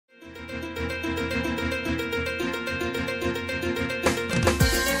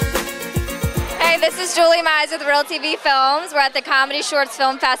this is Julie Mize with Real TV Films. We're at the Comedy Shorts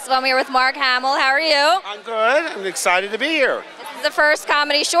Film Festival. I'm here with Mark Hamill. How are you? I'm good. I'm excited to be here. This is the first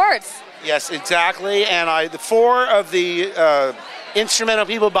Comedy Shorts. Yes, exactly. And the four of the instrumental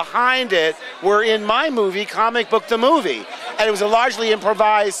people behind it were in my movie, Comic Book the Movie. And it was a largely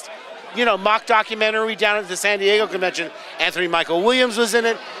improvised, mock documentary down at the San Diego convention. Anthony Michael Williams was in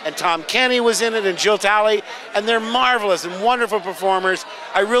it, and Tom Kenny was in it, and Jill Talley, and they're marvelous and wonderful performers.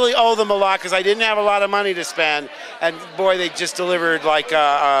 I really owe them a lot because I didn't have a lot of money to spend, and boy, they just delivered like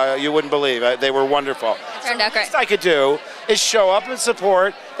you wouldn't believe. They were wonderful. Turned out great. The least I could do is show up and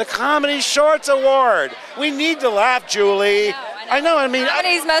support the Comedy Shorts Award. We need to laugh, Julie. I know.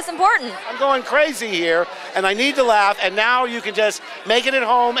 Comedy's most important. I'm going crazy here, and I need to laugh. And now you can just make it at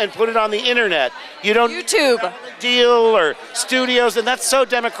home and put it on the internet. You don't YouTube need a deal or studios, and that's so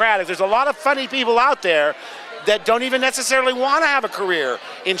democratic. There's a lot of funny people out there that don't even necessarily want to have a career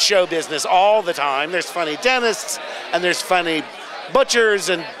in show business all the time. There's funny dentists, and there's funny butchers,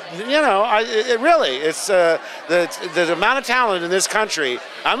 and it's the amount of talent in this country.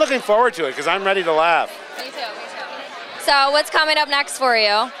 I'm looking forward to it because I'm ready to laugh. Me too. So what's coming up next for you?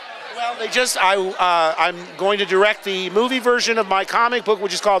 Well, I'm going to direct the movie version of my comic book,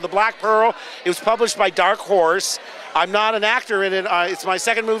 which is called The Black Pearl. It was published by Dark Horse. I'm not an actor in it. It's my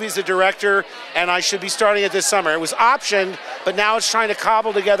second movie as a director, and I should be starting it this summer. It was optioned, but now it's trying to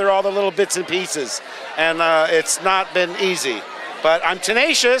cobble together all the little bits and pieces, and it's not been easy. But I'm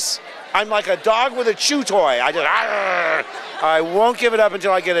tenacious. I'm like a dog with a chew toy. I won't give it up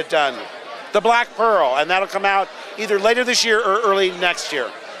until I get it done. The Black Pearl, and that'll come out either later this year or early next year.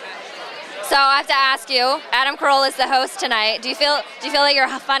 So I have to ask you, Adam Carolla is the host tonight. Do you feel like you're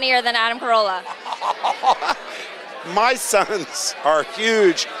funnier than Adam Carolla? My sons are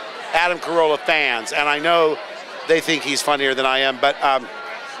huge Adam Carolla fans, and I know they think he's funnier than I am, but I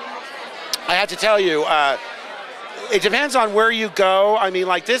have to tell you, it depends on where you go. I mean,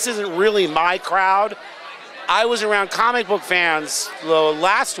 like, this isn't really my crowd. I was around comic book fans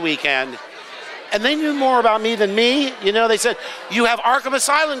last weekend, and they knew more about me than me. They said, you have Arkham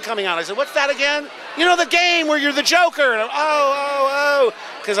Asylum coming out. I said, what's that again? The game where you're the Joker. And I'm,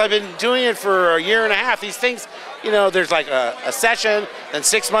 because I've been doing it for a year and a half. These things, there's like a session, then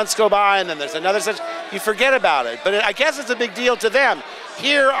 6 months go by, and then there's another session. You forget about it. But I guess it's a big deal to them.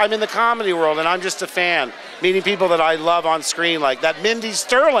 Here, I'm in the comedy world, and I'm just a fan, meeting people that I love on screen, like that Mindy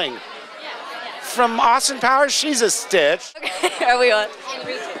Sterling from Austin Powers. She's a stitch. Okay, are we on?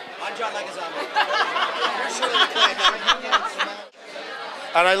 I'm John Leguizamo.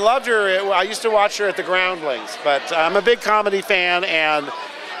 And I loved her. I used to watch her at the Groundlings, but I'm a big comedy fan, and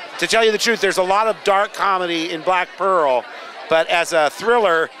to tell you the truth, there's a lot of dark comedy in Black Pearl, but as a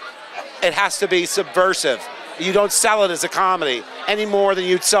thriller, it has to be subversive. You don't sell it as a comedy any more than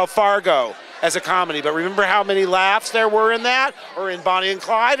you'd sell Fargo as a comedy. But remember how many laughs there were in that, or in Bonnie and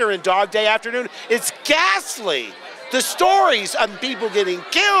Clyde, or in Dog Day Afternoon? It's ghastly. The stories of people getting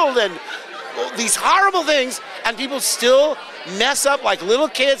killed and these horrible things, and people still mess up like little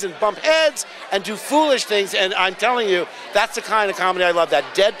kids and bump heads and do foolish things. And I'm telling you, that's the kind of comedy I love, that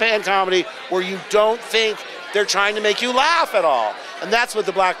deadpan comedy where you don't think they're trying to make you laugh at all. And that's what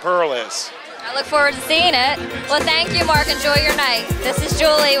The Black Pearl is. I look forward to seeing it. Well, thank you, Mark. Enjoy your night. This is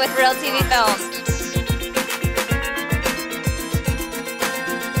Julie with Real TV Films.